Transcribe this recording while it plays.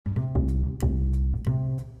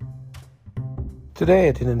Today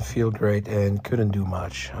I didn't feel great and couldn't do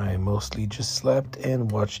much. I mostly just slept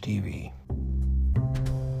and watched TV.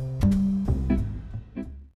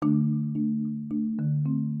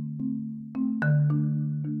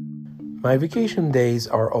 My vacation days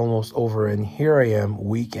are almost over, and here I am,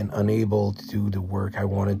 weak and unable to do the work I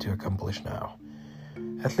wanted to accomplish now.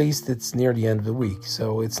 At least it's near the end of the week,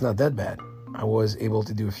 so it's not that bad. I was able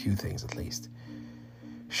to do a few things at least.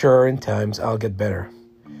 Sure, in times I'll get better.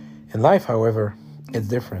 In life, however, it's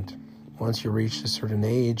different. Once you reach a certain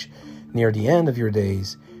age, near the end of your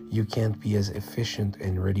days, you can't be as efficient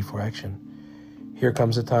and ready for action. Here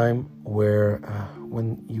comes a time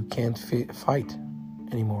when you can't fight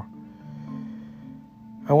anymore.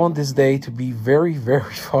 I want this day to be very,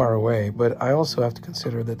 very far away, but I also have to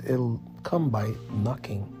consider that it'll come by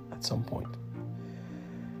knocking at some point.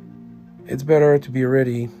 It's better to be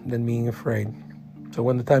ready than being afraid. So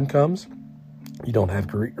when the time comes, you don't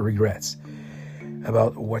have regrets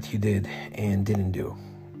about what you did and didn't do.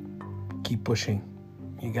 Keep pushing.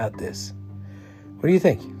 You got this. What do you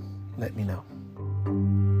think? Let me know.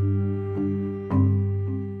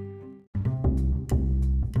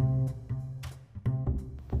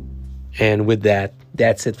 And with that,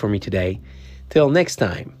 that's it for me today. Till next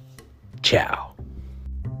time, ciao.